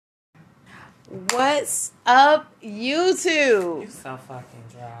What's up, YouTube? You so fucking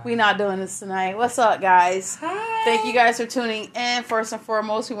dry. We not doing this tonight. What's up, guys? Hi. Thank you guys for tuning in. First and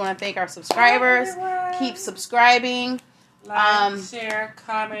foremost, we want to thank our subscribers. Hi, Keep subscribing. Like, share,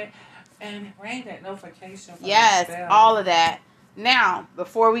 comment, and ring that notification. Yes, all of that. Now,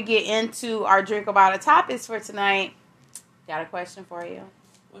 before we get into our drink about the topics for tonight, got a question for you.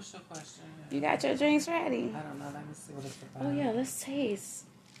 What's your question? You got your drinks ready? I don't know. Let me see what it's about. Oh yeah, let's taste.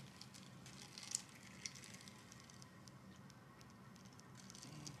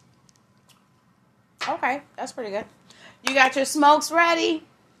 Okay, that's pretty good. You got your smokes ready?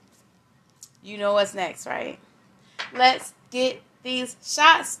 You know what's next, right? Let's get these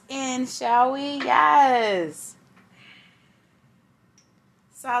shots in, shall we? Yes.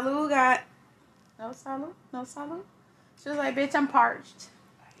 Salud got... No salud? No salud? She was like, bitch, I'm parched.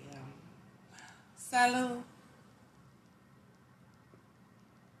 I am. Salud.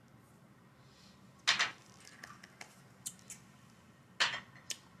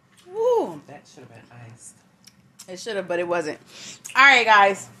 Woo. That should have been iced. It should have, but it wasn't. All right,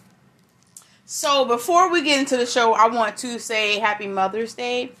 guys. So before we get into the show, I want to say Happy Mother's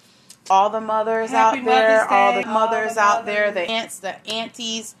Day. All the mothers out there, all the mothers out there, the aunts, the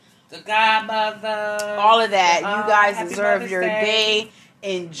aunties, the godmother, all of that. You guys deserve your day.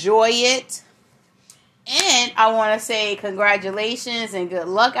 Enjoy it. And I want to say congratulations and good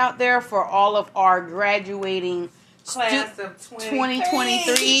luck out there for all of our graduating class of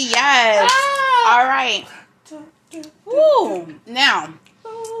 2023. Yes. Ah! All right. Woo. Now,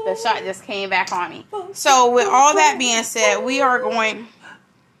 the shot just came back on me. So with all that being said, we are going...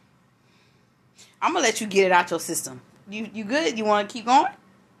 I'm going to let you get it out your system. You good? You want to keep going?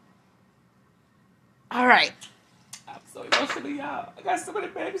 All right. I'm so emotional, y'all. I got so many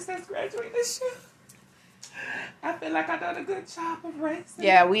babies that's graduating this year. I feel like I done a good job of raising.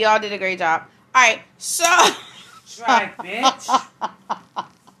 Yeah, we all did a great job. All right, so... Dry, bitch. All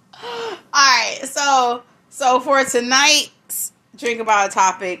right, so for tonight's Drink About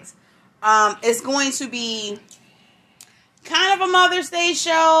Topics, it's going to be kind of a Mother's Day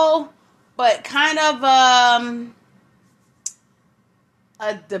show, but kind of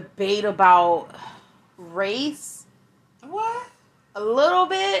a debate about race. What? A little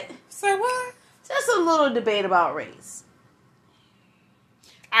bit. Say what? Just a little debate about race.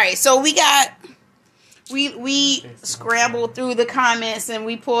 All right, so we scrambled through the comments and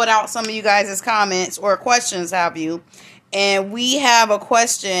we pulled out some of you guys' comments or questions, have you? And we have a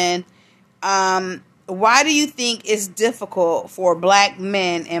question. Why do you think it's difficult for black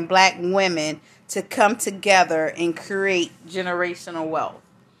men and black women to come together and create generational wealth?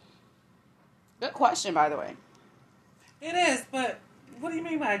 Good question, by the way. It is, but what do you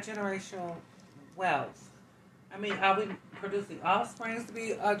mean by generational wealth? I mean, are we producing offspring to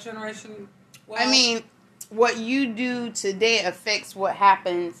be a generation wealth? I mean, what you do today affects what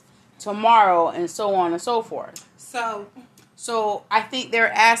happens tomorrow and so on and so forth. So I think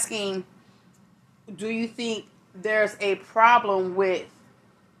they're asking, do you think there's a problem with...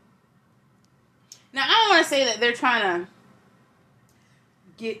 Now, I don't want to say that they're trying to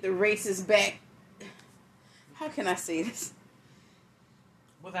get the races back. How can I say this?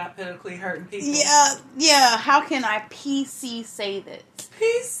 Without politically hurting people. Yeah. How can I PC say this?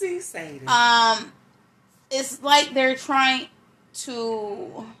 PC say this. It's like they're trying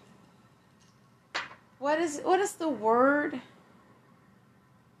to... What is the word?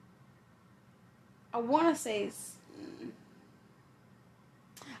 I want to say...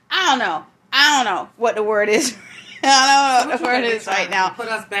 I don't know what the word is. I don't know what the word is right now. Put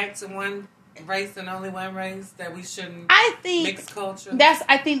us back to one race and only one race, that we shouldn't mix culture.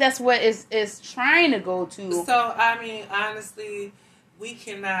 I think that's what is trying to go to. So, I mean, honestly, we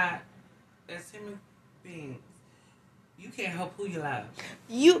cannot, as human beings, you can't help who you love.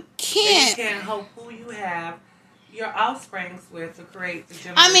 You can't. And you can't help who you have your offsprings with to create the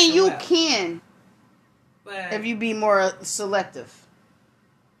generational I mean, you wealth. can. But if you be more selective.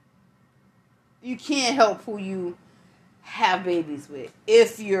 You can't help who you have babies with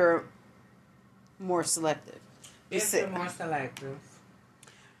if you're more selective. If you're more selective.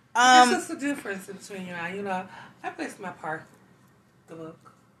 There's just a difference between you and I. You know, I placed my part the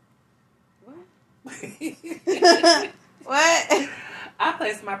book. What? What? I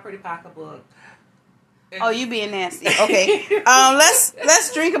placed my pretty pocketbook. Oh, you being nasty. Okay.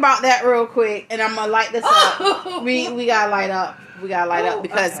 Let's drink about that real quick, and I'm gonna light this up. We gotta light up. We gotta light up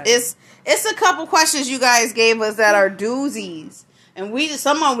because it's a couple questions you guys gave us that are doozies, and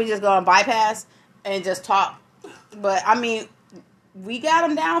some of them we just gonna bypass and just talk. But I mean, we got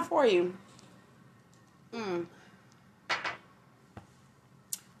them down for you.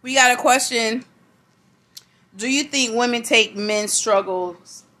 We got a question. Do you think women take men's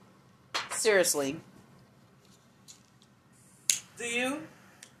struggles seriously? Do you?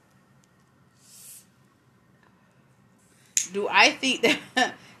 Do I think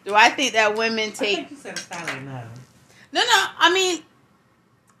that? Do I think that women take? I think you said a silent no. No. I mean,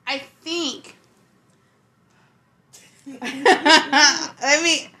 I think. I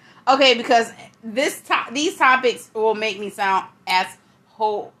mean, okay, because these topics will make me sound as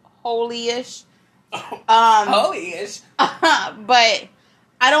holyish. Holyish. But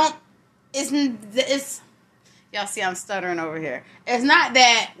I don't. It's. Y'all see, I'm stuttering over here. It's not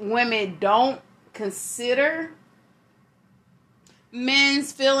that women don't consider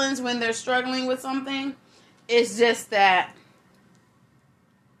men's feelings when they're struggling with something. It's just that.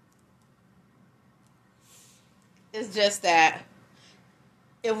 It's just that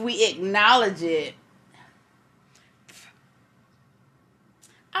if we acknowledge it,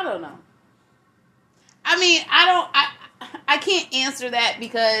 I don't know. I mean, I can't answer that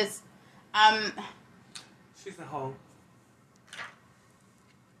because she's a hoe.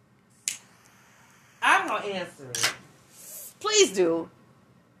 I'm gonna answer it. Please do.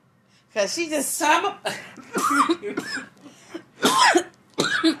 Because she just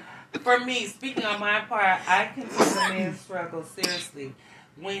For me, speaking on my part, I can take a man's struggle seriously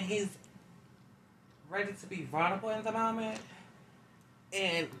when he's ready to be vulnerable in the moment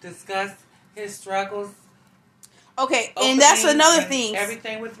and discuss his struggles. Okay, and that's another thing.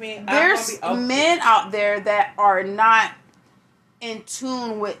 Everything with me. There's men out there that are not in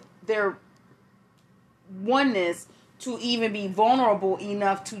tune with their oneness to even be vulnerable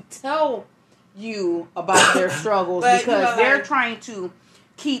enough to tell you about their struggles because they're trying to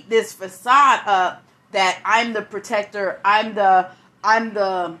keep this facade up that I'm the protector, I'm the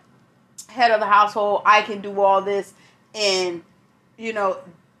head of the household, I can do all this, and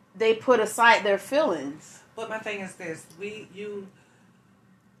they put aside their feelings. But my thing is this: if you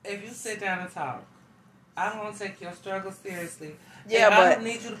sit down and talk, I'm gonna take your struggle seriously. Yeah, but I don't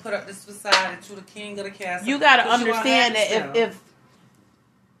need you to put up this facade that you're the king of the castle. You got to understand that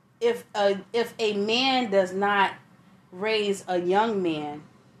if a man does not raise a young man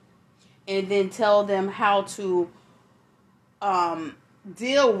and then tell them how to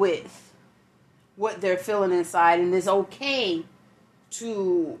deal with what they're feeling inside, and it's okay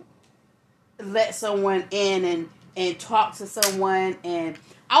to let someone in and talk to someone. And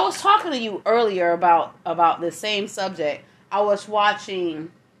I was talking to you earlier about the same subject. I was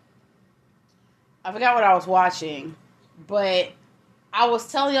watching, I forgot what I was watching, but I was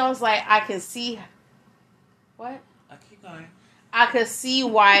telling you, I was like, I can see, what? I keep going. I could see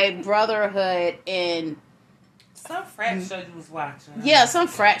why brotherhood and some frat show you was watching. Yeah, some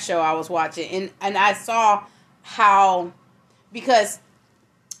frat show I was watching, and I saw how, because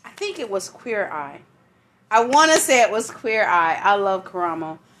I think it was Queer Eye. I want to say it was Queer Eye. I love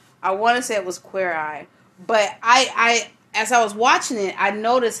Karamo. I want to say it was Queer Eye, but I as I was watching it, I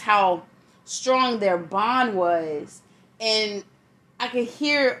noticed how strong their bond was, and I could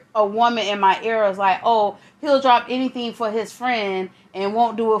hear a woman in my ear was like, "Oh, he'll drop anything for his friend and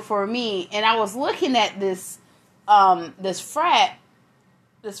won't do it for me." And I was looking at this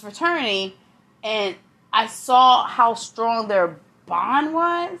fraternity, and I saw how strong their bond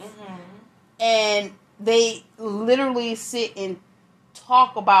was, and they literally sit and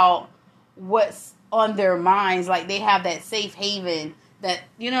talk about what's on their minds. Like, they have that safe haven that,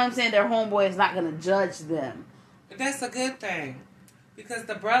 you know what I'm saying, their homeboy is not going to judge them. That's a good thing, because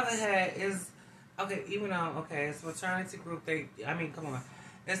the brotherhood is okay. Even though it's a fraternity group, come on,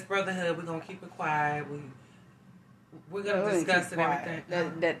 it's brotherhood. We're gonna keep it quiet. We're gonna discuss it and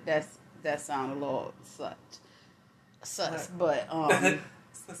everything. That sounds a little sus, but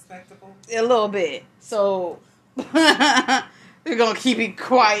suspectable a little bit. So we're gonna keep it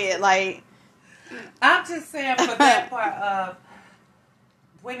quiet. Like, I'm just saying, for that part of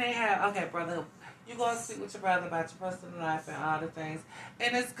when they have brother, you gonna speak with your brother about your personal life and all the things,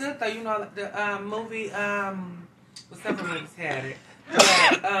 and it's good though. You know, the movie, several movies had it.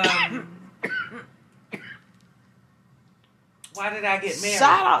 But, Why Did I Get Married?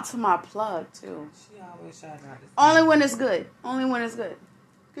 Shout out to my plug too. She always shout out. Only when it's good. Only when it's good.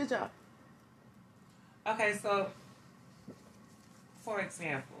 Good job. Okay, so for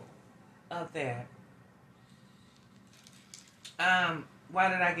example of that, Why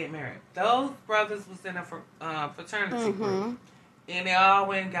Did I Get Married? Those brothers was in a fraternity group, and they all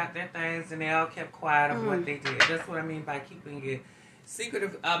went and got their things, and they all kept quiet of what they did. That's what I mean by keeping it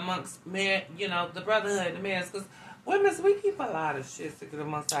secretive amongst men. You know, the brotherhood, the men, because women, we keep a lot of shit secret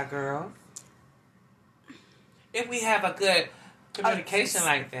amongst our girls. If we have a good communication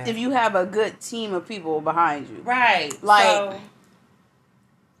like that. If you have a good team of people behind you. Right. Like, so,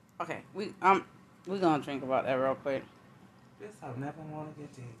 okay, we're gonna drink about that real quick. This I'll never want to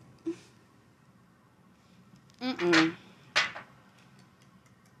get deep.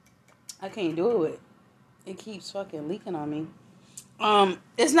 I can't do it. It keeps fucking leaking on me.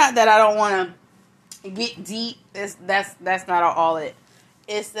 It's not that I don't want to get deep. That's not all it.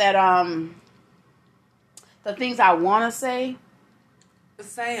 It's that the things I want to say.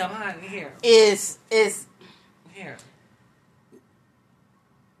 Say them, honey. Here. Is here.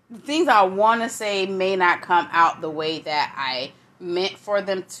 The things I want to say may not come out the way that I meant for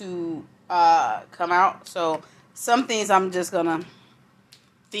them to come out. So some things I'm just gonna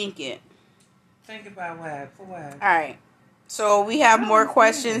think it. Think about what? For what? All right. So we have more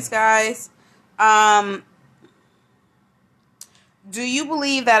questions, guys. Do you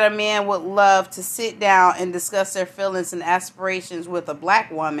believe that a man would love to sit down and discuss their feelings and aspirations with a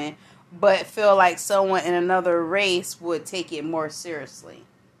black woman, but feel like someone in another race would take it more seriously?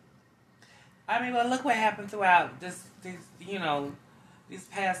 I mean, well, look what happened throughout these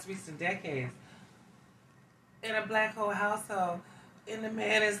past recent decades. In a black whole household, and the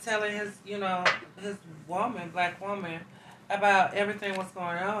man is telling his black woman, about everything what's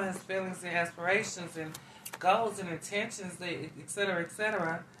going on, his feelings and aspirations and goals and intentions, et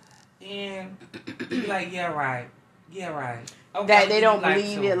cetera, and be like, yeah, right. Okay, that they don't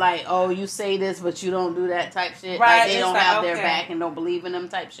believe it, like, oh, you say this, but you don't do that type shit. Right, like they don't have their back and don't believe in them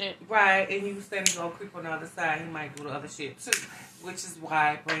type shit. Right, and you stand and go creep on the other side, he might do the other shit too. Which is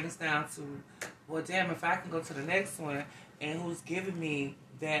why it brings us down to, well, damn, if I can go to the next one, and who's giving me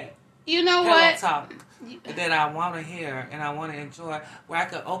that talk that I want to hear and I want to enjoy, where I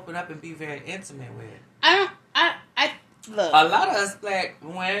could open up and be very intimate with. Look. A lot of us black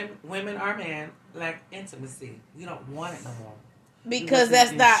women or men lack intimacy. We don't want it no more. Because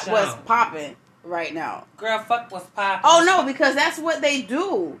that's not what's popping right now. Girl, fuck what's popping. Oh no, because that's what they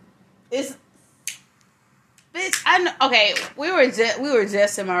do. It's bitch. I know. Okay, we were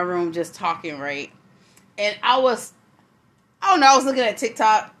just in my room just talking, right? And I was looking at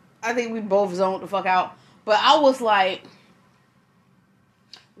TikTok. I think we both zoned the fuck out. But I was like,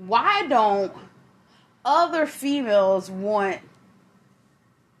 why don't other females want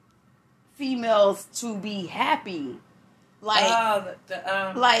females to be happy? Like,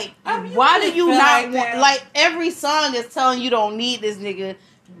 why do you not want? Like, every song is telling you don't need this nigga.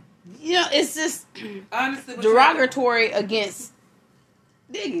 You know, it's just honestly derogatory against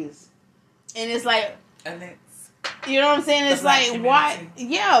niggas, and it's like, you know what I'm saying? It's like, why?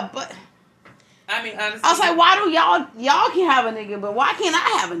 Yeah, but I mean, honestly, I was like, why do y'all can have a nigga, but why can't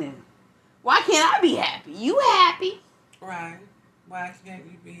I have a nigga? Why can't I be happy? You happy? Right. Why can't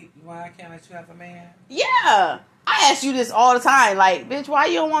you have a man? Yeah. I ask you this all the time. Like, bitch, why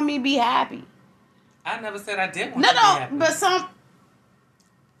you don't want me to be happy? I never said I didn't want to be happy. But some...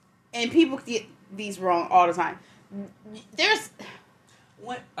 And people get these wrong all the time. There's...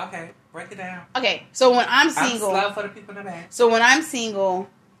 Okay, break it down. Okay, so when I'm single... I'm slow for the people in the back. So when I'm single...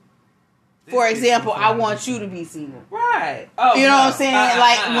 For example, I want you to be single. Right. Oh, you know what I'm saying?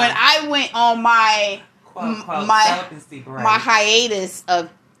 Like, when I went on my... Quote, my hiatus of...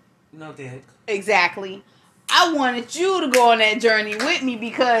 No dick. Exactly. I wanted you to go on that journey with me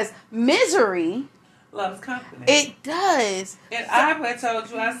because misery loves company. It does. And I told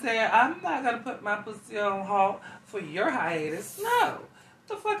you, I said, I'm not going to put my pussy on halt for your hiatus. No. What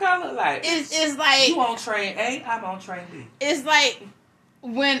the fuck I look like? It's like... You on train A, I'm on train B. It's like,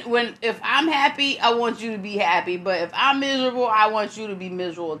 if I'm happy, I want you to be happy. But if I'm miserable, I want you to be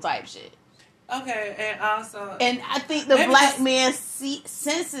miserable type shit. Okay, and also... And I think the black man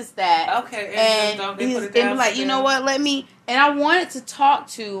senses that. Okay, and he's like, you know what, let me... And I wanted to talk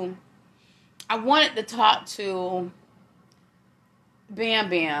to Bam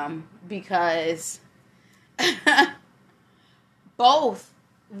Bam because both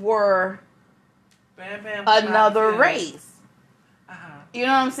were Bam Bam another race. Uh-huh. You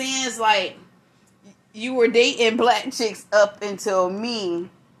know what I'm saying? It's like, you were dating black chicks up until me.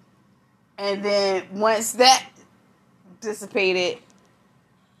 And then once that dissipated,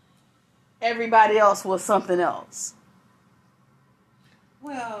 everybody else was something else.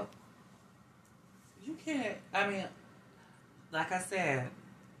 Well, you can't, I mean, like I said,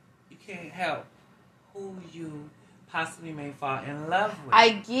 you can't help who you possibly may fall in love with. I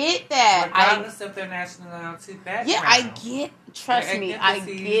get that. Regardless of their nationality background. Yeah, trust me, I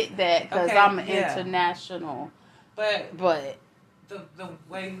get that because I'm international. But the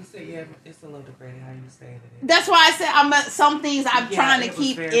way you say it's a little degrading how you stated it. That's why I said some things I'm trying to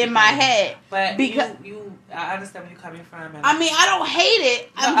keep in my head. But because I understand where you're coming from. And I mean, I don't hate it.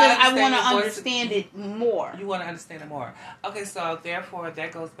 I want to understand it more. You want to understand it more. Okay, so therefore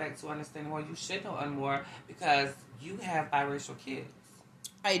that goes back to understanding more. You should know more because you have biracial kids.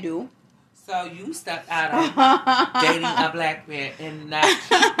 I do. So you stepped out of dating a black man and not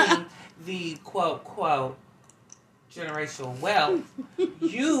keeping the quote generational wealth.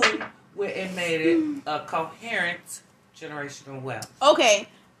 You went and made it a coherent generational wealth. Okay,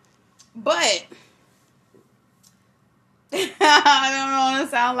 but I don't want to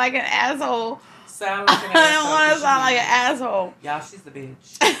sound like an asshole. Sound like an asshole. I don't want to sound like an asshole. Y'all, she's the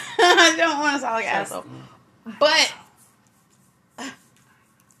bitch. I don't want to sound like an asshole. But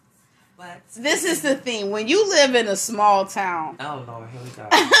this is the thing. When you live in a small town. Oh, Lord, here we go.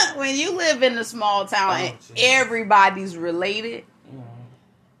 When you live in a small town and everybody's related.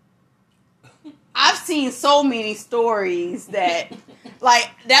 I've seen so many stories that, like,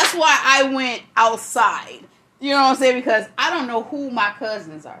 that's why I went outside. You know what I'm saying? Because I don't know who my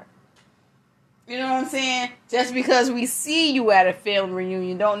cousins are. You know what I'm saying? Just because we see you at a family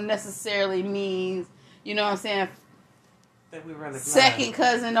reunion don't necessarily mean, you know what I'm saying, that we really second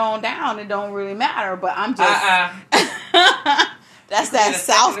cousin on down, it don't really matter. But I'm just... that's that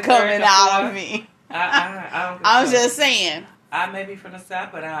South coming out of me. I'm just saying. I may be from the South,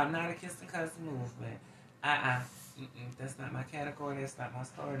 but I'm not a kissing cousin movement. That's not my category. That's not my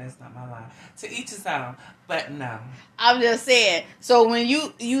story. That's not my line. To each his own, but no. I'm just saying. So when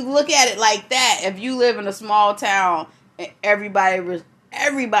you look at it like that, if you live in a small town and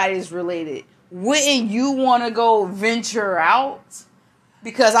everybody's related, wouldn't you want to go venture out?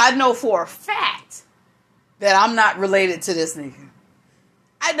 Because I know for a fact that I'm not related to this nigga.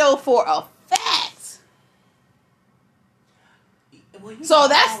 I know for a fact. Well, so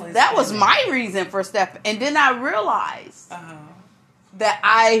that was my reason for stepping. And then I realized that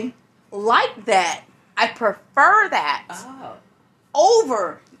I like that. I prefer that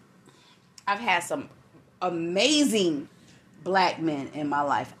over. I've had some amazing black men in my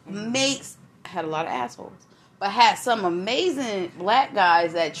life. Had a lot of assholes, but had some amazing black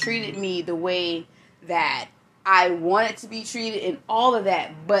guys that treated me the way that I wanted to be treated and all of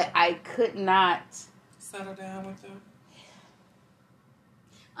that, but I could not settle down with them.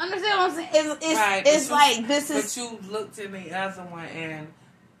 Understand what I'm saying? It's like this is. But you looked at the other one, and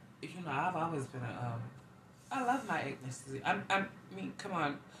you know I've always been I love my ethnicity. I mean, come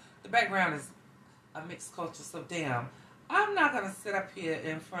on, the background is a mixed culture, so damn, I'm not gonna sit up here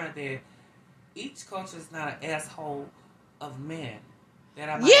in front of there. Each culture is not an asshole of men that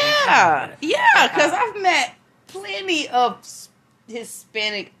I might because I've met plenty of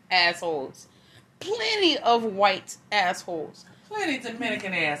Hispanic assholes, plenty of white assholes, plenty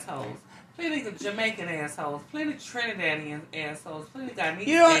Dominican assholes, plenty of Jamaican assholes, plenty Trinidadian assholes, plenty Ghanaian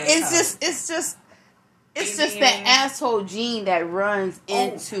assholes. It's just that asshole gene that runs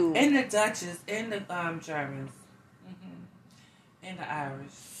into and the Dutches and the Germans, and the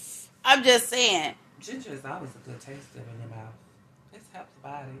Irish. I'm just saying. Ginger is always a good taste in your mouth. It helps the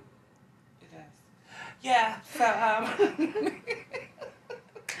body. It does. Yeah. So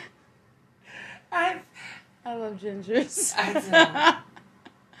I love gingers. I do.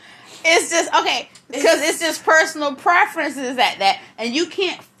 It's just okay because it's just personal preferences at that, and you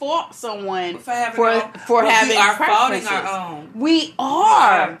can't fault someone for having preferences. Faulting our own. We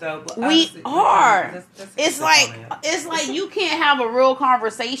are. We are. It's like you can't have a real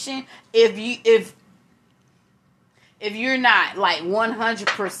conversation if you're not like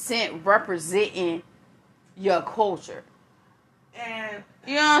 100% representing your culture. And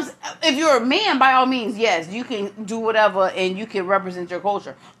you know what I'm saying? If you're a man, by all means, yes, you can do whatever and you can represent your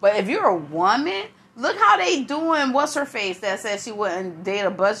culture. But if you're a woman, look how they doing what's her face that says she wouldn't date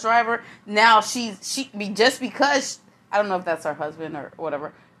a bus driver. Now she just because I don't know if that's her husband or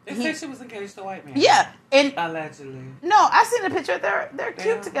whatever. They said she was engaged to a white man. Yeah, and allegedly. No, I seen the picture. They're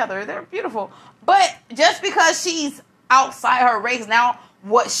cute together. They're beautiful. But just because she's outside her race, now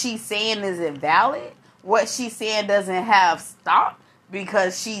what she's saying is invalid. What she's saying doesn't have stock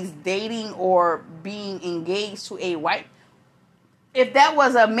because she's dating or being engaged to a white. If that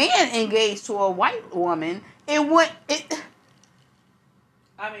was a man engaged to a white woman, it would.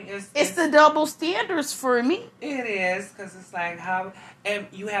 I mean, it's the double standards for me. It is because it's like how, and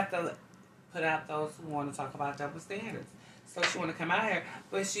you have to put out those who want to talk about double standards. So she want to come out here,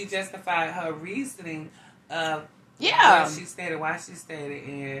 but she justified her reasoning of why she stated,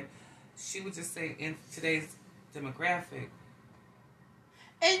 and she would just say in today's demographic.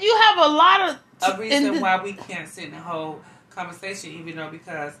 And you have a lot of a reason why we can't sit and hold conversation, even though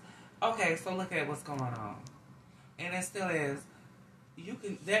because, okay, so look at what's going on. And it still is. You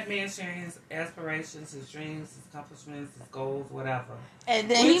can that man sharing his aspirations, his dreams, his accomplishments, his goals, whatever. And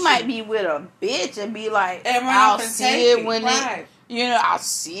then he might be with a bitch and be like, and I'll see it when right. I'll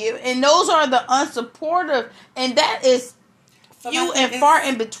see it. And those are the unsupportive, and that is few and far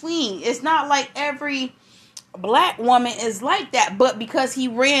in between. It's not like every black woman is like that, but because he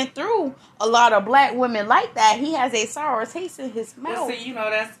ran through a lot of black women like that, he has a sour taste in his mouth. Well, see,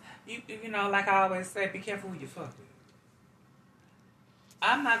 that's you know, like I always say, be careful who you fuck with.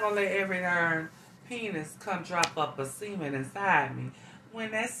 I'm not gonna let every darn penis come drop up a semen inside me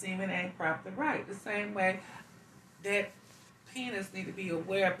when that semen ain't properly right. The same way that penis need to be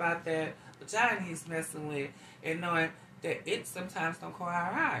aware about that vagina he's messing with and knowing that it sometimes don't go all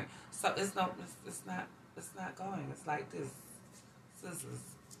right. So it's not going. It's like this. Scissors.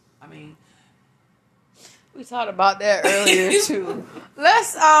 I mean, we talked about that earlier too.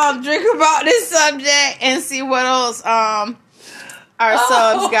 Let's drink about this subject and see what else our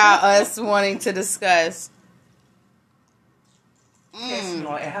subs got us wanting to discuss.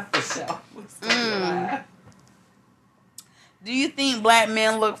 After show. Do you think black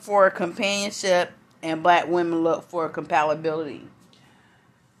men look for companionship and black women look for compatibility?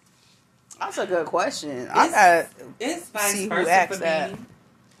 That's a good question. It's vice versa for me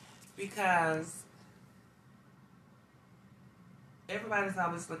because everybody's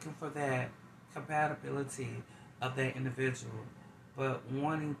always looking for that compatibility of that individual, but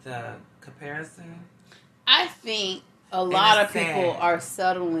wanting the comparison. I think a lot of people are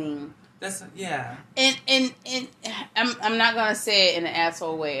settling. And I'm not gonna say it in an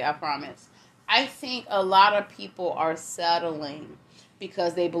asshole way. I promise. I think a lot of people are settling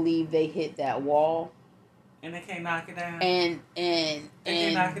because they believe they hit that wall, and they can't knock it down. And they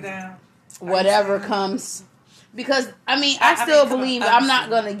can't knock it down. Whatever comes, because I still believe I'm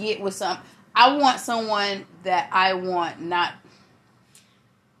not gonna get with some. I want someone that I want, not.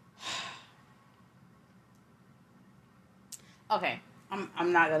 Okay,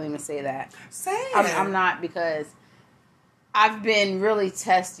 I'm not gonna even say that. Say it. I'm not, because I've been really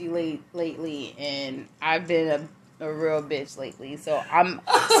testy lately, and I've been a real bitch lately. So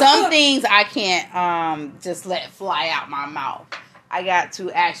some things I can't just let fly out my mouth. I got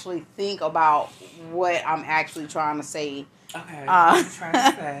to actually think about what I'm actually trying to say. Okay, what are you trying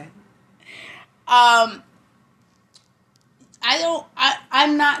to say? I'm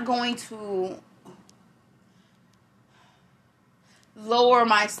not going to lower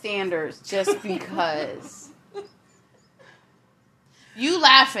my standards just because. You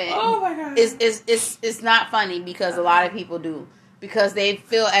laughing? Oh my God! It's not funny because a lot of people do, because they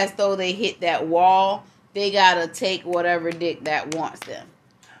feel as though they hit that wall. They gotta take whatever dick that wants them.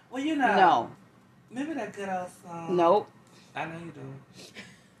 Well, no. Remember that good old song? Nope. I know you do.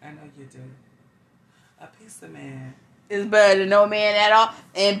 I know you do. A piece of man is better than no man at all.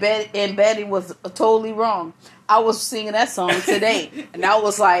 And Betty was totally wrong. I was singing that song today, and I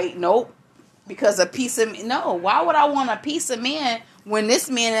was like, nope. Because a piece of... No, why would I want a piece of man when this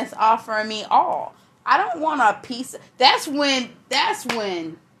man is offering me all? I don't want a piece of...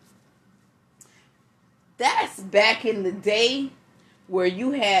 That's back in the day where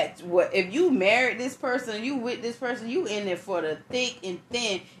you had... If you married this person, you with this person, you in there for the thick and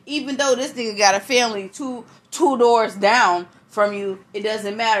thin. Even though this nigga got a family two doors down from you, it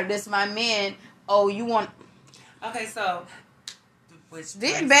doesn't matter. This my man. Oh, you want... Okay, so...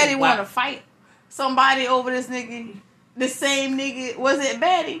 Didn't Betty want to fight somebody over this nigga? The same nigga? Was it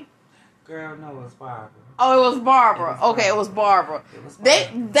Betty? Girl, no, it was Barbara. Oh, it was Barbara. It was Barbara.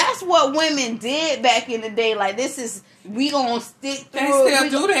 That's what women did back in the day. Like, we gonna stick through. They still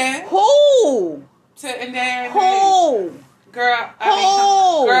do that. Who? Who? Girl,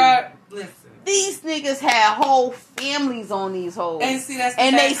 listen. These niggas had whole families on these hoes. And see, that's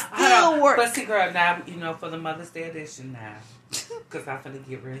and they still work. But see, girl, now, for the Mother's Day edition now. Because I'm finna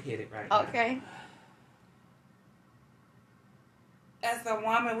get real hit it right now. Okay. As a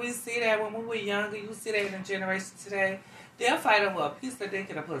woman, we see that when we were younger. You see that in the generation today. They'll fight over a piece of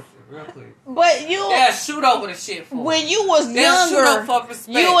dick and a pussy real quick. But they'll shoot over the shit for when you was younger,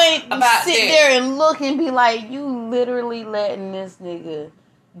 you ain't sit there and look and be like, you literally letting this nigga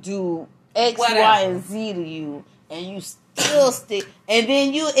do X, Y, and Z to you, and you still stick. And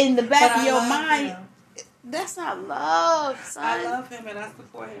then you, in the back of your mind, that's not love, son. I love him and I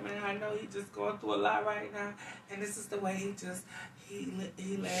support him, and I know he's just going through a lot right now. And this is the way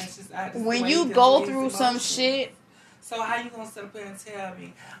he lashes out. When you go through some shit. So how you gonna sit up here and tell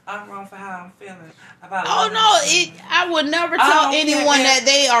me I'm wrong for how I'm feeling about? I would never tell anyone that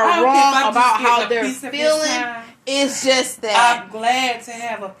they are wrong about how they're feeling. It's just that I'm glad to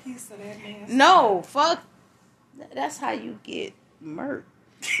have a piece of that man. No, fuck. That's how you get murked.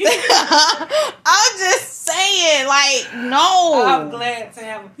 I'm just saying, like, no. I'm glad to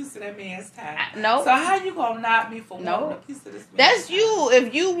have a piece of that man's time. No. So how you gonna knock me for wanting a piece of this man's That's time? you.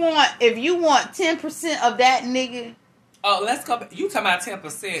 If you want 10% of that nigga. Oh, let's go. You talking about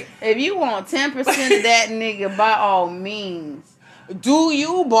 10%? If you want 10% of that nigga, by all means, do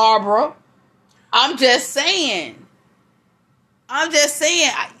you, Barbara? I'm just saying.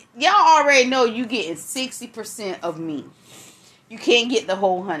 Y'all already know you getting 60% of me. You can't get the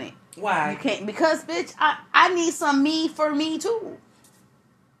whole 100. Why? You can't, because bitch, I need some me for me too.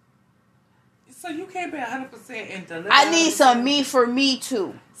 So you can't be 100% and deliver. I need some me for me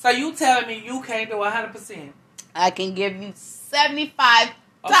too. So you telling me you can't do 100%? I can give you 75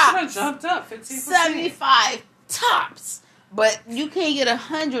 tops. Oh, she jumped up 15%. 75 tops. But you can't get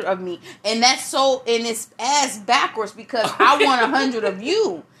 100 of me. And that's and it's ass backwards because I want 100 of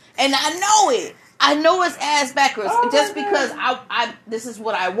you. And I know it. I know it's ass backwards. Just because I this is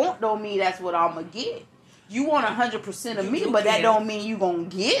what I want don't mean that's what I'm going to get. You want 100% of me, but that don't mean you going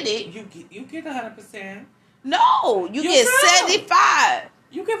to get it. You get 100%. No, you get 75.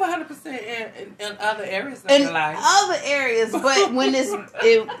 You give 100% in other areas of your life. Other areas, but when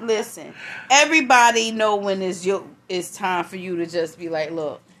listen, everybody know when it's time for you to just be like,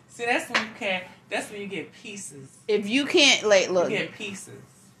 look. See, that's when you get pieces. If you can't, like, look. You get pieces.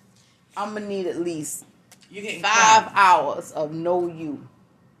 I'm going to need at least 5 crumbs. hours of no you.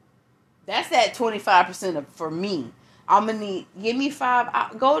 That's that 25% for me. I'm gonna need. Give me 5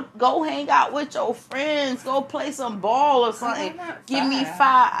 hours. Go hang out with your friends. Go play some ball or something. Give me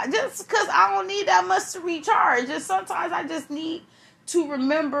 5. Just because I don't need that much to recharge. Just sometimes I just need to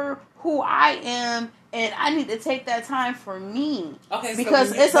remember who I am, and I need to take that time for me. Okay,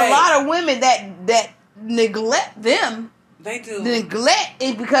 because it's a lot of women that neglect them. They do neglect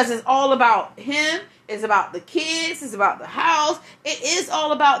it because it's all about him. It's about the kids. It's about the house. It is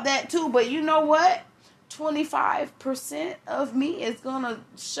all about that too. But you know what? 25% of me is gonna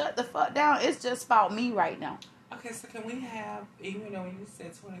shut the fuck down. It's just about me right now. Okay, so can we have, even though when you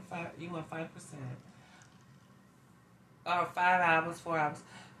said 25, you want 5%, or 5 hours, 4 hours,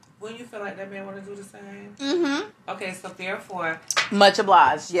 wouldn't you feel like that man want to do the same? Mm-hmm. Okay, so therefore, much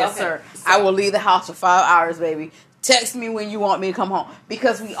obliged. Yes, okay, sir. So, I will leave the house for 5 hours, baby. Text me when you want me to come home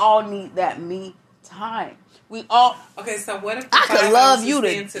because we all need that me time. We all. Okay, so what if I could love you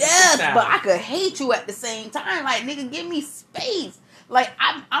to death, but I could hate you at the same time? Like, nigga, give me space. Like,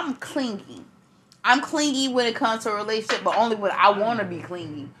 I'm clingy. I'm clingy when it comes to a relationship, but only when I want to be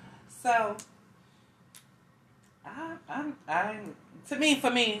clingy. So, for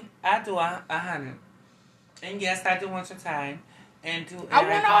me, I do 100. And yes, I do want your time. And I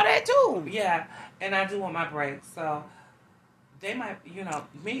want all that too. Yeah, and I do want my break. So, they might,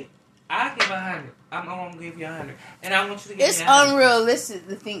 me. I give 100. I'm gonna give you 100, and I want you to give me 100. It's unrealistic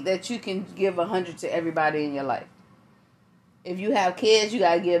to think that you can give 100 to everybody in your life. If you have kids, you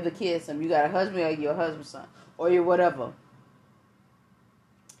gotta give the kids some. You got a husband, you gotta give your husband some, or your whatever.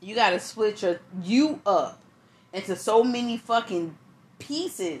 You gotta split you up into so many fucking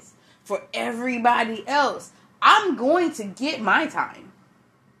pieces for everybody else. I'm going to get my time.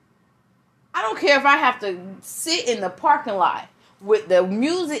 I don't care if I have to sit in the parking lot with the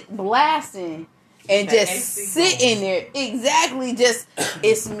music blasting and just sit in there. Exactly. Just,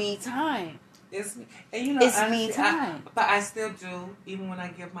 it's me time. It's me. And it's honestly, me time. But I still do, even when I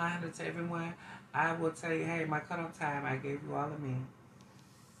give my 100 to everyone, I will tell you, hey, my cutoff time, I gave you all of me.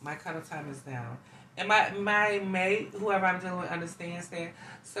 My cutoff time is down. And my mate, whoever I'm dealing with, understands that.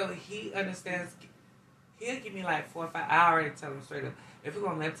 So he understands. He'll give me like 4 or 5. I already tell him straight up, if we're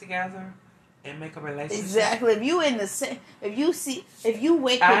going to live together and make a relationship. Exactly. If you in the same, if you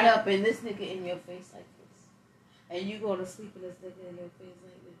waking up and this nigga in your face like this, and you go to sleep and this nigga in your face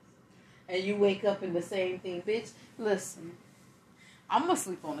like this, and you wake up in the same thing, bitch. Listen, I'm gonna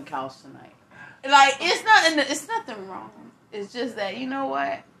sleep on the couch tonight. Like it's nothing wrong. It's just that you know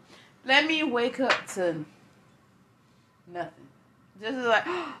what? Let me wake up to nothing. Just like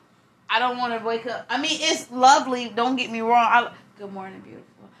I don't want to wake up. I mean, it's lovely. Don't get me wrong. Good morning, beautiful.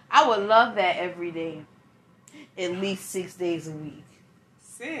 I would love that every day. At least 6 days a week.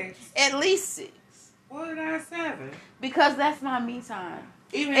 6? At least 6. What did I 7? Because that's my me time.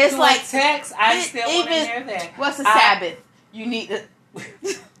 Even if it's like text, I still want to hear that. What's a Sabbath? You need to...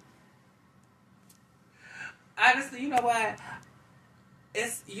 Honestly, you know what?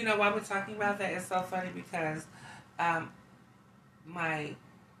 It's why we're talking about that. It's so funny because my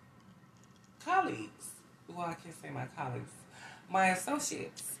colleagues, well, I can't say my colleagues, my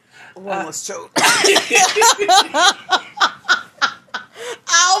associates, One was choked. I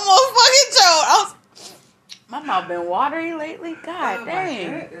almost fucking choked. My mouth been watery lately. God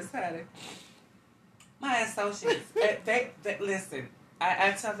dang. My goodness, honey. My associates, they listen.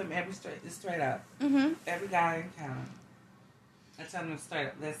 I tell them straight up. Mm-hmm. Every guy I encounter, I tell them straight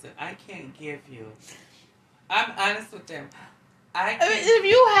up. Listen, I can't give you. I'm honest with them. If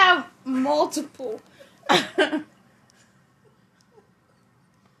you have multiple.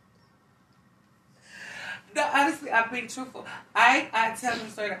 No, honestly, I'm being truthful. I tell them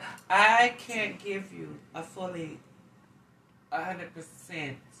straight up, I can't give you a fully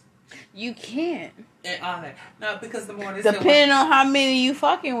 100%. You can't. And all that. No, because the more this depending on how many you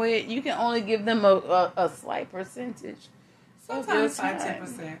fucking with, you can only give them a slight percentage. Sometimes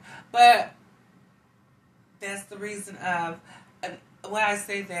 5-10%. But that's the reason of why I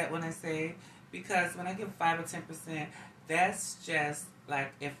say that when I say, because when I give 5 or 10%, that's just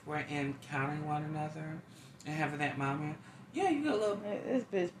like if we're encountering one another and having that moment. Yeah, you get a little. This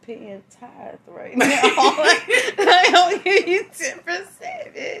bitch paying tithe right now. I don't give you 10%,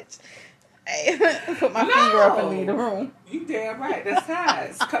 bitch. Hey, put my finger up and leave the room. You damn right. That's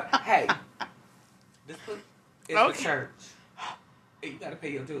tithes. Hey, this is for church. You gotta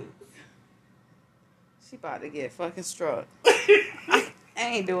pay your dues. She about to get fucking struck. I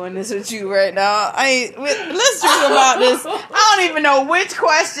ain't doing this with you right now. Let's talk about this. I don't even know which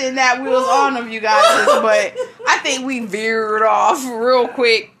question that we was on of you guys, but I think we veered off real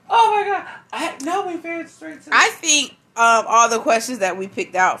quick. Oh my god! We veered straight to. I think all the questions that we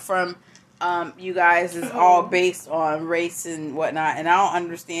picked out from you guys is all based on race and whatnot, and I don't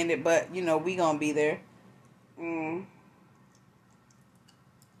understand it, but we gonna be there. Well,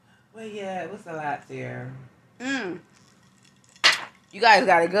 yeah, it was a lot there. You guys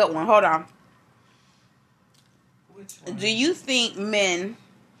got a good one. Hold on. Which one? Do you think men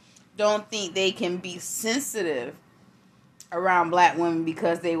don't think they can be sensitive around black women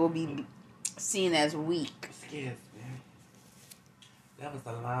because they will be seen as weak? Excuse me. That was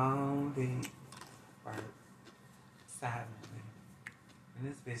a long, deep burp. Silently.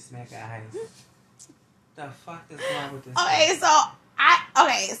 And this bitch smack eyes. The fuck is wrong with this?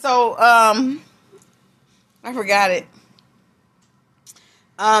 I forgot it.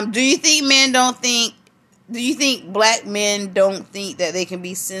 Do you think black men don't think that they can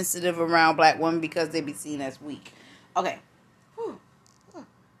be sensitive around black women because they be seen as weak? Okay.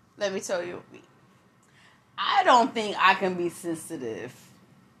 Let me tell you. I don't think I can be sensitive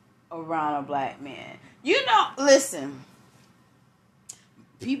around a black man. Listen.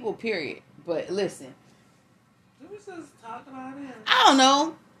 People, period. But listen. Did we just talk about it? I don't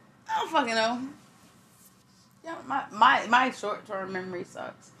know. I don't fucking know. Yeah, my short-term memory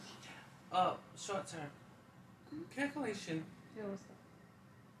sucks. Oh, short-term. Calculation. Yeah, what's up?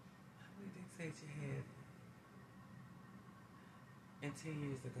 How many dictates you had in 10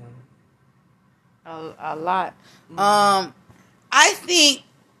 years ago? A lot. I think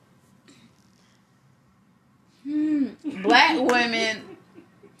black women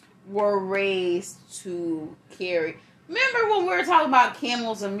were raised to carry. Remember when we were talking about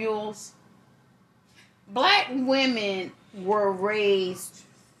camels and mules? Black women were raised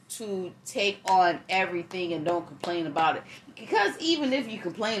to take on everything and don't complain about it. Because even if you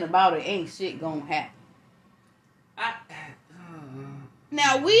complain about it, ain't shit gonna happen.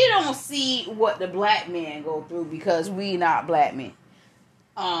 Now, we don't see what the black men go through because we not black men.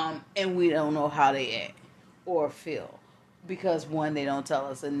 And we don't know how they act or feel. Because, one, they don't tell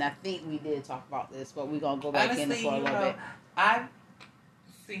us. And I think we did talk about this, but we're going to go back in it for a little bit. I've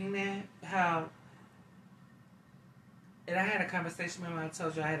seen that, how... And I had a conversation, remember I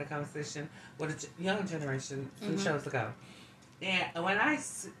told you I had a conversation with a young generation some shows ago. And when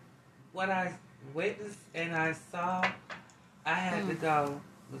what I witnessed and I saw, I had to go,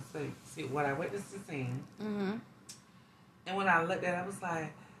 see what I witnessed and seen. And when I looked at it, I was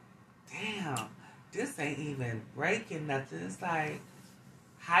like, damn, this ain't even breaking nothing. It's like,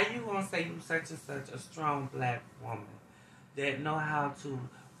 how you gonna say you such and such a strong black woman that know how to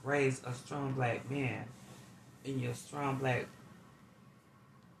raise a strong black man and your strong black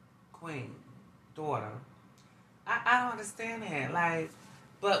queen, daughter? I don't understand that. Like,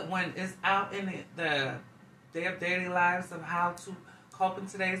 but when it's out in their daily lives of how to cope in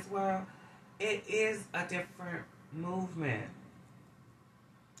today's world, it is a different movement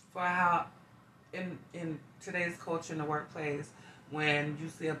for how in today's culture in the workplace, when you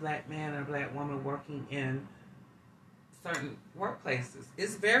see a black man and a black woman working in certain workplaces,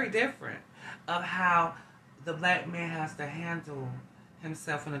 it's very different of how the black man has to handle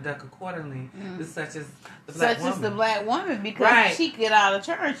himself in a duck accordingly, such as the black woman, because she get out of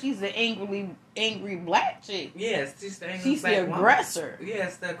turn. She's the angry black chick. Yes, she's the angry she's black the aggressor. Woman.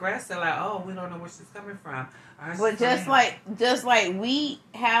 Yes, the aggressor. Like, oh, we don't know where she's coming from. But just like we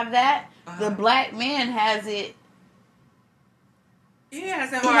have that, the black man has it. He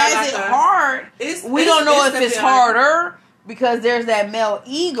has it hard. We don't know if it's harder because there's that male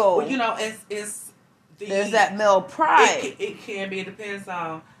ego. Well, you know, there's that male pride. It can be. It depends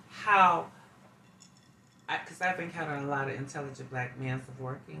on how. Because I've encountered a lot of intelligent black men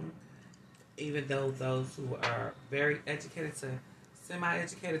working, even though those who are very educated to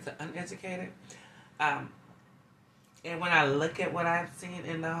semi-educated to uneducated. And when I look at what I've seen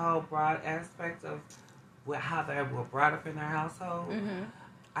in the whole broad aspect of how they were brought up in their household,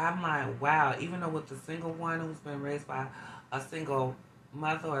 I'm like, wow. Even though with the single one who's been raised by a single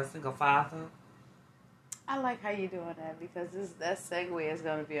mother or a single father. I like how you're doing that because that segue is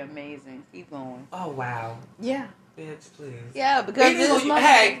going to be amazing. Keep going. Oh, wow. Yeah. Bitch, please. Yeah, because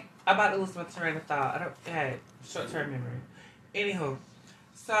hey, I'm about to lose my train of thought. Short-term memory. Anywho,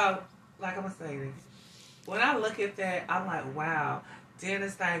 so, like I was saying, when I look at that, I'm like, wow. Then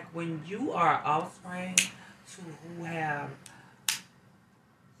it's like when you are offspring to who have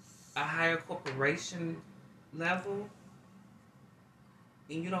a higher corporation level,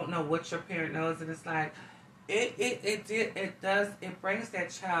 and you don't know what your parent knows, and it's like, it brings that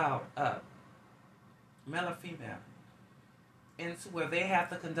child up, male or female, into where they have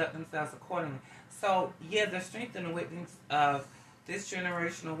to conduct themselves accordingly. So, yeah, the strength and the weakness of this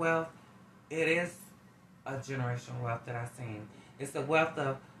generational wealth, it is a generational wealth that I've seen. It's a wealth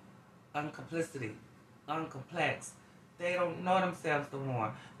of uncomplicity, uncomplex. They don't know themselves no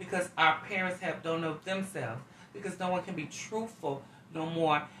more because our parents don't know themselves because no one can be truthful no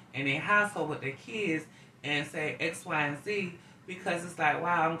more in their household with their kids and say X, Y, and Z because it's like,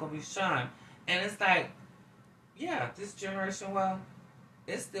 wow, I'm going to be shunned. And it's like, yeah, this generation, well,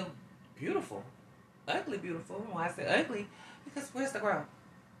 it's still beautiful. Ugly beautiful. Why I say ugly? Because where's the growth?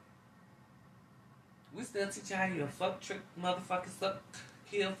 We still teach how you fuck, trick, motherfuckers, suck,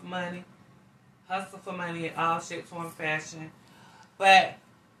 kill for money, hustle for money in all shapes, form, fashion. But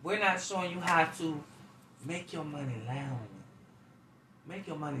we're not showing you how to make your money lounge. Make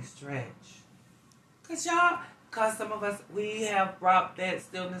your money stretch. Because some of us, we have brought that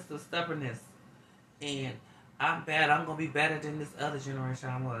stillness to stubbornness. And I'm bad. I'm going to be better than this other generation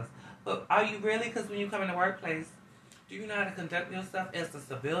I was. But are you really? Because when you come in the workplace, do you know how to conduct yourself as a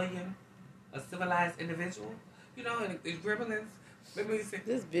civilian, a civilized individual? You know, and gremlins.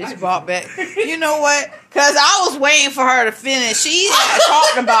 This bitch brought back. You know what? Because I was waiting for her to finish. She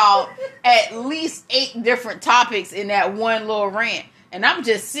talked about at least 8 different topics in that one little rant. And I'm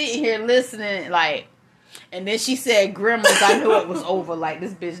just sitting here listening like, and then she said gremlins. I knew it was over. Like,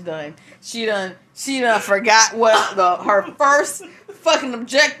 this bitch done. She done forgot what her first fucking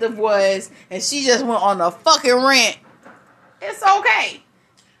objective was. And she just went on a fucking rant. It's okay.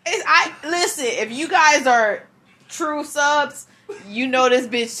 Listen, if you guys are true subs, you know this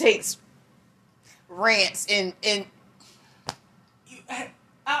bitch takes rants and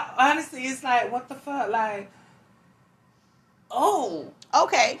honestly, it's like, what the fuck? Like, oh,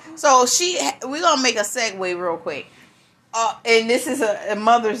 okay. So we're gonna make a segue real quick. And this is a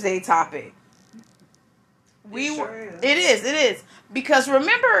Mother's Day topic. It is. Because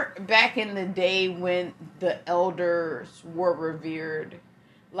remember back in the day when the elders were revered,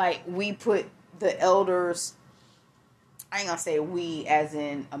 like we put the elders, I ain't gonna say we as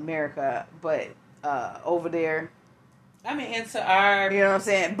in America, but over there. I mean, into our... You know what I'm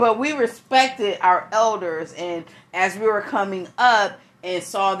saying? But we respected our elders, and as we were coming up and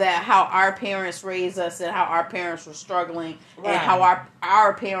saw that how our parents raised us and how our parents were struggling, right, and how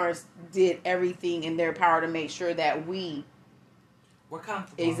our parents did everything in their power to make sure that we were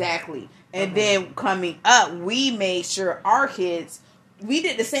comfortable. Exactly. And then coming up, we made sure our kids... We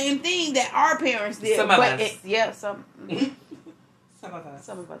did the same thing that our parents did. Some of us.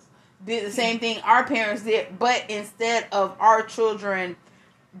 Some of us did the Mm-hmm. same thing our parents did, but instead of our children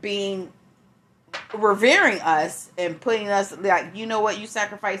revering us and putting us like, you know what, you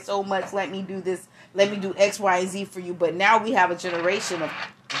sacrificed so much, let me do this, let me do X, Y, and Z for you. But now we have a generation of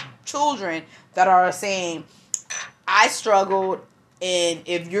children that are saying, I struggled, and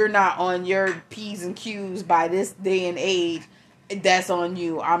if you're not on your P's and Q's by this day and age, that's on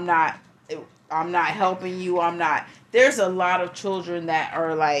you. I'm not helping you. There's a lot of children that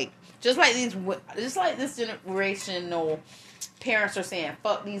are like, just like this generational parents are saying,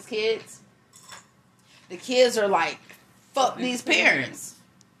 fuck these kids. The kids are like, fuck these parents.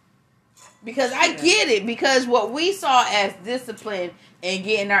 Because I get it. Because what we saw as discipline and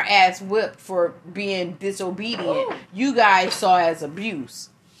getting our ass whipped for being disobedient, Ooh. you guys saw as abuse.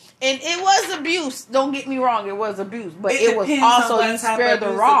 And it was abuse. Don't get me wrong, it was abuse. But it was also you spare the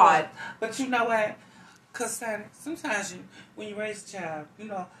rod. But you know what? Because sometimes when you raise a child,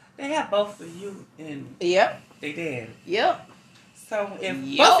 they have both of you and they dad. Yep. So if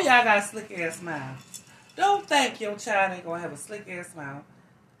both of y'all got a slick ass mouth, don't think your child ain't gonna have a slick ass mouth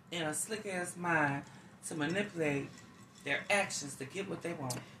and a slick ass mind to manipulate their actions to get what they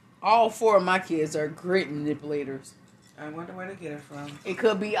want. All 4 of my kids are great manipulators. I wonder where they get it from. It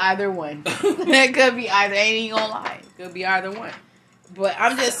could be either one. It could be either. Ain't even gonna lie. It could be either one. But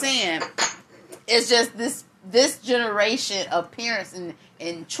I'm just saying, it's just this generation of parents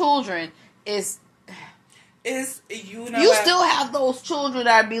and children is. You still have those children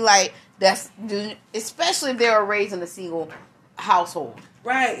that be like especially if they were raised in a single household,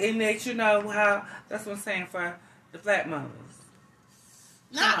 right? And that how that's what I'm saying for the black mothers.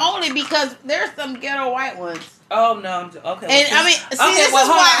 Not only because there's some ghetto white ones. Oh no! Okay. And I mean, this is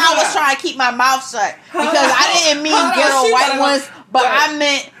why I was trying to keep my mouth shut because I didn't mean ghetto white ones, but I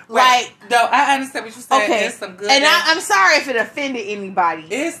meant like. No, I understand what you're saying. Okay, there's some good. And I'm sorry if it offended anybody.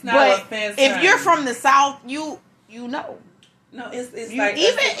 It's not offensive. If you're from the South, you know. No, it's like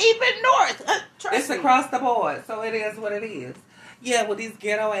even north. It's across the board, so it is what it is. Yeah, with these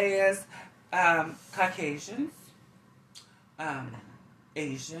ghetto ass Caucasians,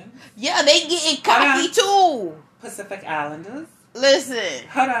 Asian. Yeah, they getting cocky too. Pacific Islanders. Listen.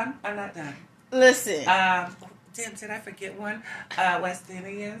 Hold on, I'm not done. Listen. Damn, did I forget one? West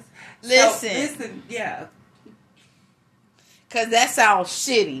Indians. Listen, yeah. Because that sounds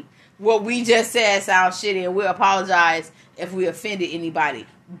shitty. What we just said sounds shitty, and we apologize if we offended anybody.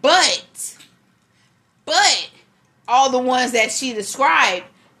 But all the ones that she described,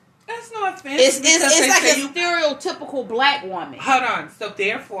 that's no offense. It's like a stereotypical black woman. Hold on. So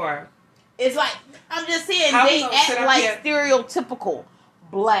therefore, it's like I'm just saying they act like stereotypical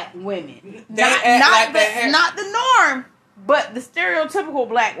black women. Not the norm, but the stereotypical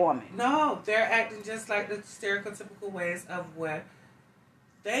black woman. No, they're acting just like the stereotypical ways of what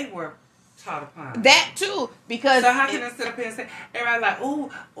they were taught upon. That too, because so how can I sit up here and say everybody like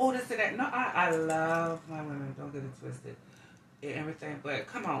this and that? No, I love my women. Don't get it twisted and everything, but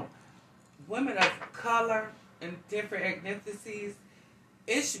come on, women of color and different ethnicities,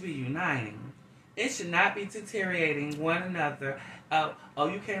 it should be uniting. It should not be deteriorating one another.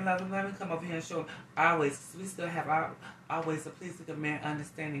 You can't love them. Let me come over here and show them. We still have always a pleasing of man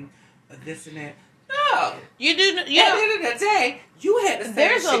understanding of this and that. No, you do. At the end of the day, you had to say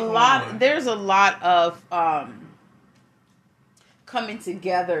there's a lot of coming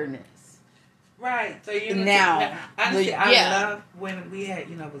togetherness. Right. So now, honestly, I love when we had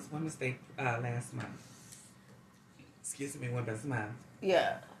it was Women's Day last month. Excuse me, Women's Month.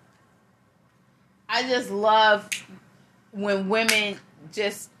 Yeah. I just love when women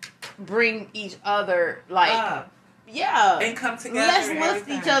just bring each other and come together. Let's lift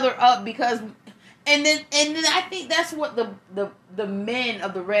each other up because. And then I think that's what the men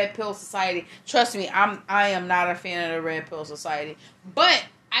of the Red Pill Society. Trust me, I am not a fan of the Red Pill Society, but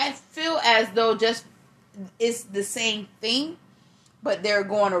I feel as though just it's the same thing, but they're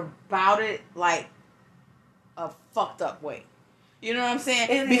going about it like a fucked up way. You know what I'm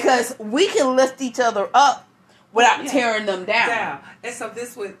saying? Because we can lift each other up without tearing them down. And so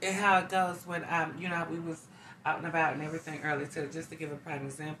this was how it goes when we was out and about and everything earlier. So just to give a prime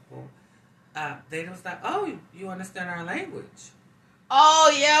example. They was like, oh, you understand our language.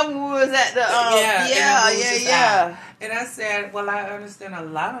 Oh, yeah, we was at the... yeah. And I said, well, I understand a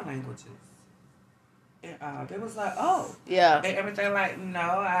lot of languages. And they was like, oh. Yeah. And everything like, no,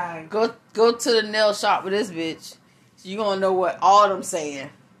 I... Go to the nail shop with this bitch. You gonna know what all them saying.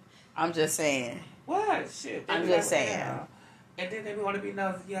 I'm just saying. What? Shit. I'm just saying. And then they want to be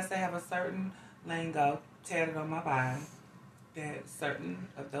nosy. Yes, I have a certain lingo tatted on my body. That certain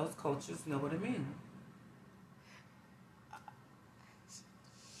of those cultures know what it means.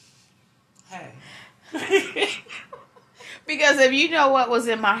 Hey. Because if you know what was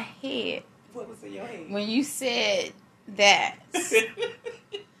in my head. What was in your head? When you said that.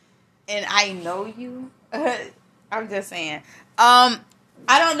 And I know you. I'm just saying. I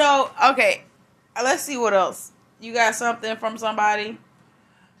don't know. Okay. Let's see what else. You got something from somebody?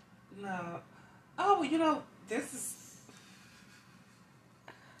 No. Oh, this is...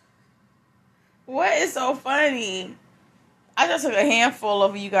 What is so funny? I just took a handful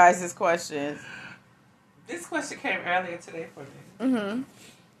of you guys' questions. This question came earlier today for me. Mm-hmm.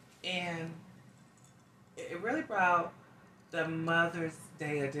 And it really brought the Mother's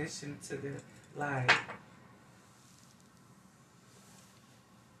Day edition to the life.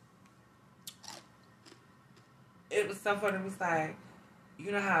 it was so funny. It was like,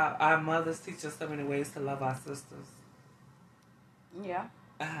 you know how our mothers teach us so many ways to love our sisters. Yeah.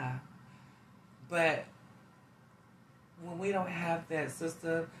 But when we don't have that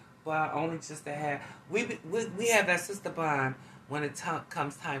sister bond, only just to have we have that sister bond when it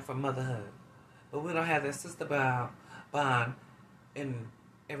comes time for motherhood, but we don't have that sister bond in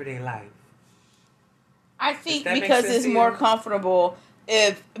everyday life. I think because it's more comfortable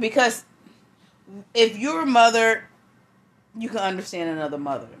because if you're a mother, you can understand another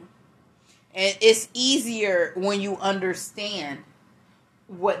mother, and it's easier when you understand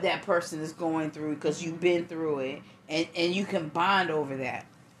what that person is going through because you've been through it, and you can bond over that.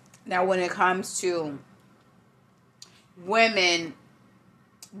 Now, when it comes to women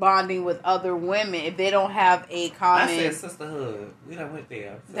bonding with other women, if they don't have a common... I said sisterhood. We done went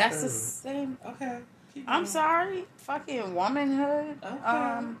there. Sisterhood. That's the same. Okay. I'm sorry. Fucking womanhood.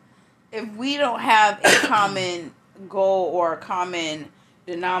 Okay. If we don't have a common goal or a common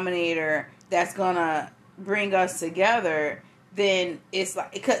denominator that's gonna bring us together, then it's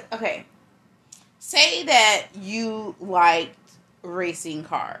like... Okay. Say that you liked racing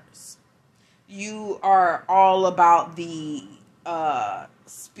cars. You are all about the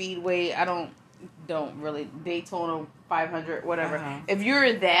speedway. I don't really Daytona 500, whatever. Uh-huh. If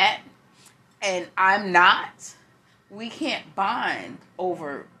you're that and I'm not, we can't bond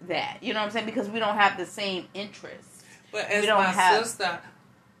over that. You know what I'm saying? Because we don't have the same interests. But as my sister,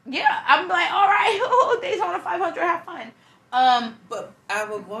 yeah, I'm like, all right, Daytona 500, have fun. But I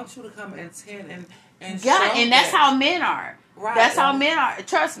would want you to come and attend and yeah, and that's how men are. Right. That's how men are.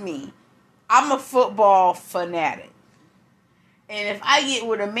 Trust me, I'm a football fanatic. And if I get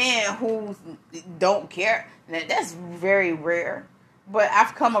with a man who don't care, that's very rare. But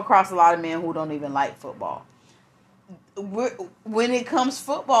I've come across a lot of men who don't even like football. When it comes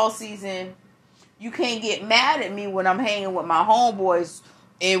football season, you can't get mad at me when I'm hanging with my homeboys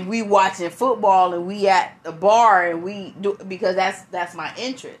and we watching football and we at the bar and we do, because that's my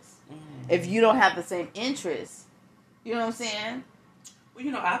interest. Mm-hmm. If you don't have the same interest, you know what I'm saying?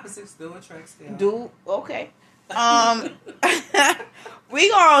 Well, opposites do attract still. Do okay. We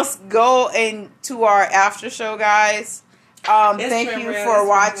gonna go into our after show, guys. Thank you for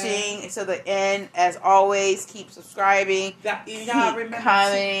watching to the end. As always, keep subscribing. Y'all remember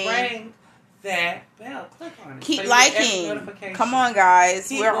to ring that bell. Click on it. Keep liking. Come on, guys.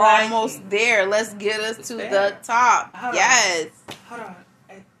 We're almost there. Let's get us to the top. Yes. Hold on.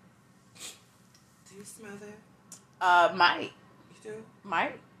 Hey. Do you smell that? Might. You do?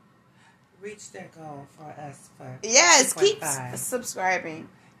 Might. Reach that goal for us. For yes, keep subscribing.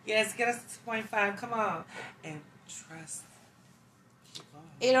 Yes, get us to 2.5. Come on. And trust.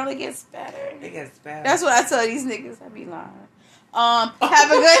 It only gets better. It gets better. That's what I tell these niggas. I be lying. Have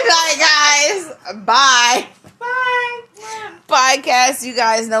a good night, guys. Bye. Bye. Podcast. You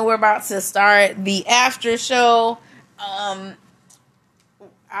guys know we're about to start the after show. I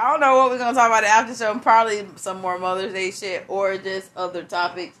don't know what we're gonna talk about the after show. Probably some more Mother's Day shit or just other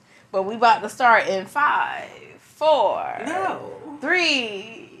topics. But we about to start in 5, 4,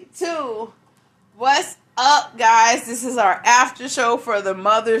 3, 2. What's up, guys? This is our after show for the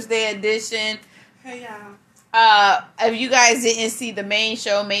Mother's Day edition. Hey, y'all. If you guys didn't see the main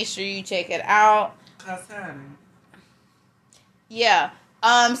show, make sure you check it out. Yeah.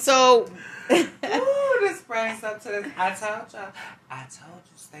 So. Ooh, this brings up to this. I told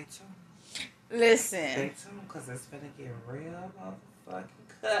you, stay tuned. Listen. Stay tuned, because it's gonna get real motherfucking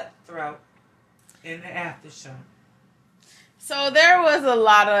cutthroat in the after show. So there was a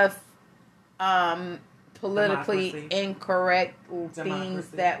lot of politically incorrect things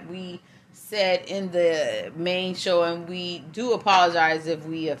that we said in the main show, and we do apologize if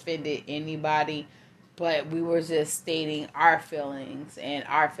we offended anybody, but we were just stating our feelings, and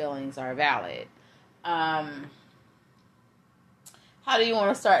our feelings are valid. How do you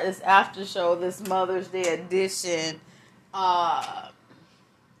want to start this after show, this Mother's Day edition?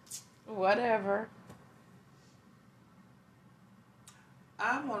 Whatever.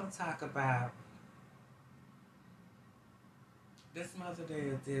 I want to talk about this Mother's Day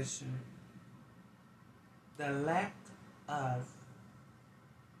edition, the lack of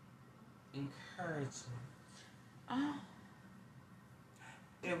encouragement. Oh.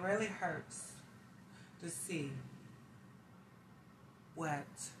 It really hurts to see what...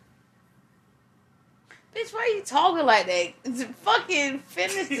 Bitch, why you talking like that? Fucking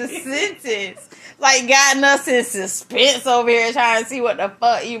finish the sentence. Like, gotten us in suspense over here trying to see what the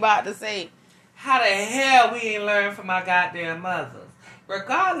fuck you about to say. How the hell we ain't learned from our goddamn mothers?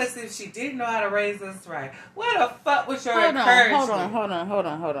 Regardless if she didn't know how to raise us right. Where the fuck was your encouragement? Hold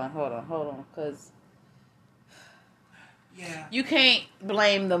on. Because Yeah. You can't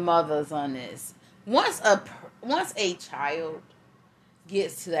blame the mothers on this. Once a child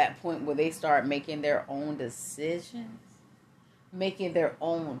gets to that point where they start making their own decisions, making their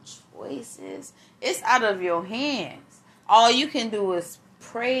own choices, it's out of your hands. All you can do is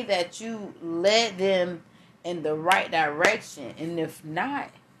pray that you led them in the right direction, and if not,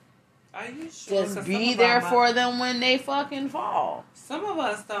 are you sure? just be there for them when they fucking fall. Some of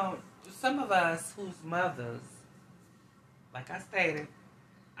us don't. Some of us whose mothers, like I stated,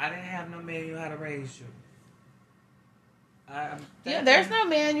 I didn't have no manual how to raise you. Yeah, there's no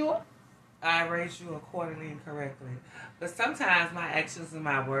manual. I raised you accordingly and correctly. But sometimes my actions and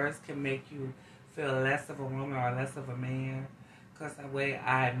my words can make you feel less of a woman or less of a man because the way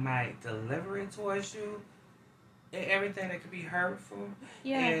I might deliver it towards you and everything that could be hurtful.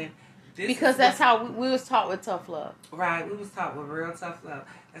 Yeah. And because that's how we was taught with tough love. Right. We was taught with real tough love.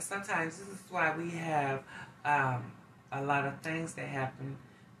 And sometimes this is why we have a lot of things that happen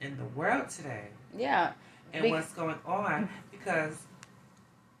in the world today. Yeah. And what's going on because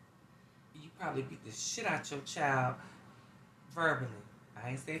you probably beat the shit out your child verbally. I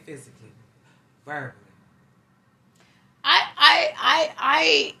ain't say physically. Verbally.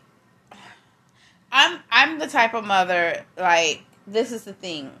 I'm the type of mother, like, this is the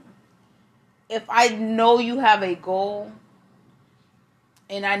thing. If I know you have a goal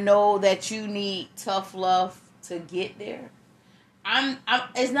and I know that you need tough love to get there,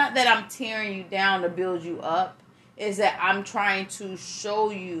 it's not that I'm tearing you down to build you up. It's that I'm trying to show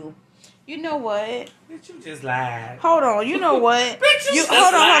you, you know what? Bitch, you just lied. Hold on, you know what? Bitch, you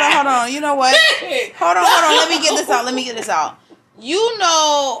hold on. You know what? Hold on. Let me get this out. You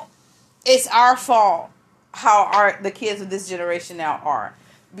know, it's our fault how the kids of this generation now are.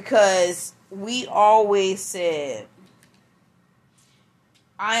 Because we always said,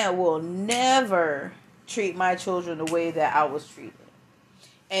 I will never treat my children the way that I was treated.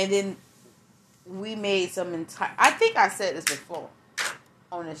 And then we made some I think I said this before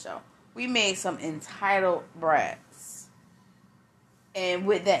on the show. We made some entitled brats. And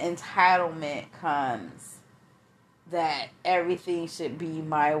with that entitlement comes that everything should be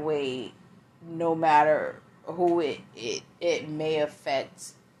my way, no matter who it may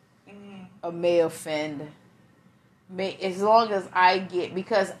affect or may offend. As long as I get,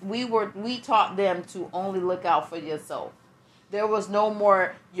 because we taught them to only look out for yourself. There was no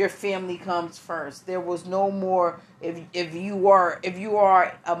more your family comes first. There was no more if you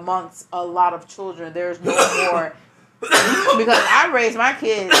are amongst a lot of children, there's no more because I raised my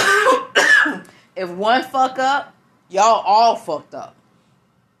kids. If one fuck up, y'all all fucked up.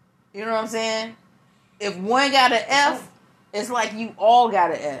 You know what I'm saying? If one got an F, it's like you all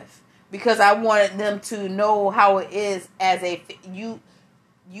got an F. Because I wanted them to know how it is as you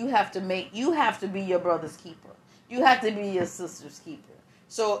have to be your brother's keeper. You have to be your sister's keeper.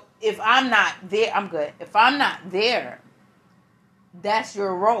 So if I'm not there, I'm good. If I'm not there, that's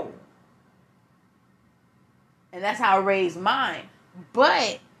your role. And that's how I raised mine.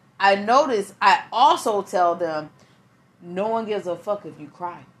 But I notice I also tell them, no one gives a fuck if you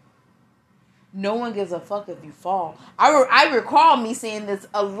cry. No one gives a fuck if you fall. I recall me saying this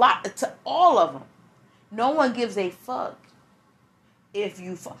a lot to all of them. No one gives a fuck if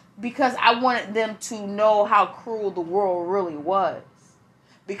you fall. Because I wanted them to know how cruel the world really was.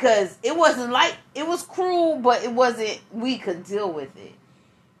 Because it wasn't like, it was cruel, but it wasn't, we could deal with it.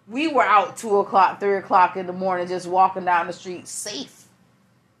 We were out 2 o'clock, 3 o'clock in the morning just walking down the street safe.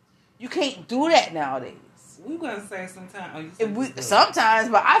 You can't do that nowadays. We were going to say sometimes. Sometimes,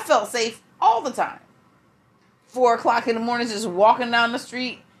 but I felt safe all the time. 4 o'clock in the morning just walking down the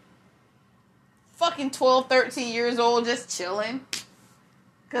street. Fucking 12, 13 years old just chilling.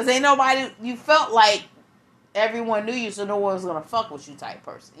 Because ain't nobody, you felt like everyone knew you so no one was going to fuck with you type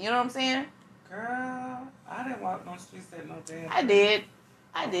person. You know what I'm saying? Girl, I didn't walk no streets at no damn. I did.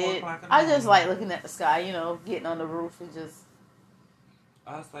 I just like looking at the sky, you know, getting on the roof and just.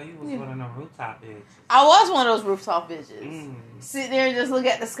 Oh, so you was one of them rooftop bitches. I was one of those rooftop bitches. Sit there and just look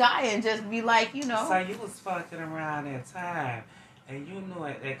at the sky and just be like, you know. So you was fucking around that time, and you knew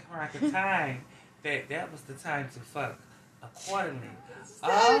at that correct time that was the time to fuck accordingly. So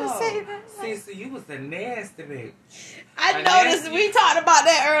you was a nasty bitch. I noticed we talked about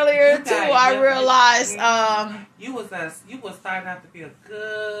that earlier too. I realized you was starting out to be a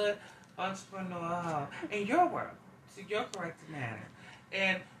good entrepreneur in your world, to your correct manner.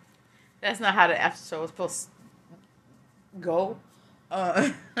 And that's not how the after show was supposed to go.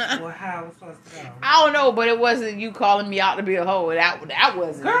 Well, how it was supposed to go? I don't know, but it wasn't you calling me out to be a hoe. That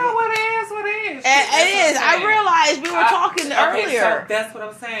wasn't. Girl, what is? It is. I realized we were talking earlier. So that's what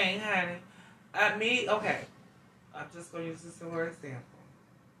I'm saying, honey. I'm just going to use this for example.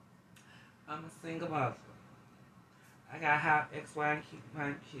 I'm a single mother. I got to have X, Y, and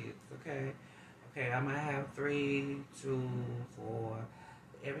my kids, okay? Okay, I might have 3, 2, 4,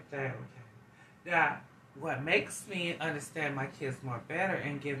 everything, okay? Now, what makes me understand my kids more better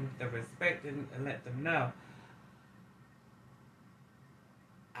and give them the respect and let them know,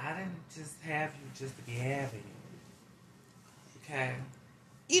 I didn't just have you just to be having you, okay?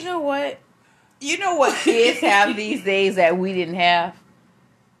 You know what? You know what kids have these days that we didn't have?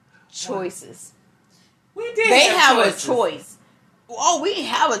 Choices. We did. They have a choice. Oh, we didn't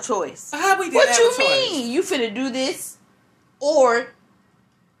have a choice. How we did what have you a choice? mean? You finna do this or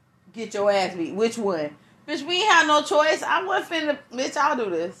get your ass beat? Which one? Bitch, we ain't have no choice. I wasn't finna. Bitch, I'll do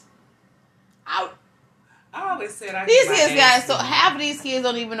this. I always said these kids guys. So half of these kids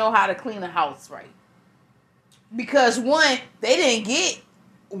don't even know how to clean a house right. Because one, they didn't get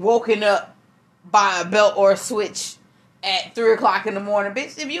woken up by a belt or a switch at 3 o'clock in the morning.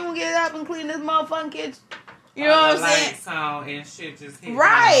 Bitch, if you don't get up and clean this motherfucking kitchen, you know what I'm saying? Song and shit just hit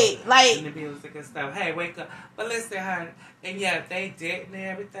right, down, like and the music and stuff. Hey, wake up! But listen, honey, and yeah, they did and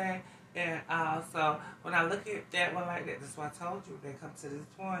everything. And so when I look at that one like that, that's why I told you they come to this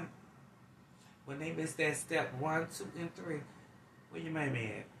point when they miss that step 1, 2, and 3. Where your mama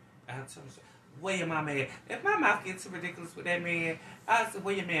at? I told you. Where your mama at? If my mouth gets too ridiculous with that man, I said,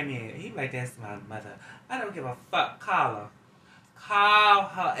 where your mammy at? He like, that's my mother. I don't give a fuck. Call her. Call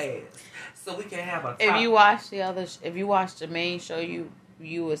her ass. So we can have a talk. If you watch the main show, you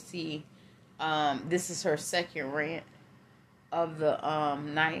will see this is her second rant of the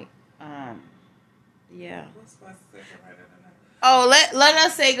night. Yeah. What's my second rant of the night? Oh, let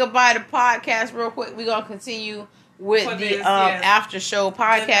us say goodbye to podcast real quick. We're gonna continue with the after show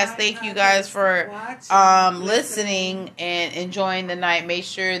podcast. Thank you guys for listening and enjoying the night. Make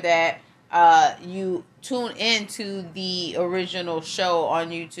sure that you tune into the original show on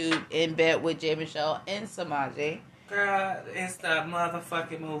YouTube, In Bed with J. Michelle and Samaje. Girl, it's the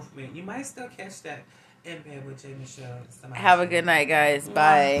motherfucking movement. You might still catch that In Bed with J. Michelle and Samaje. Have a good night, guys.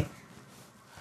 Bye.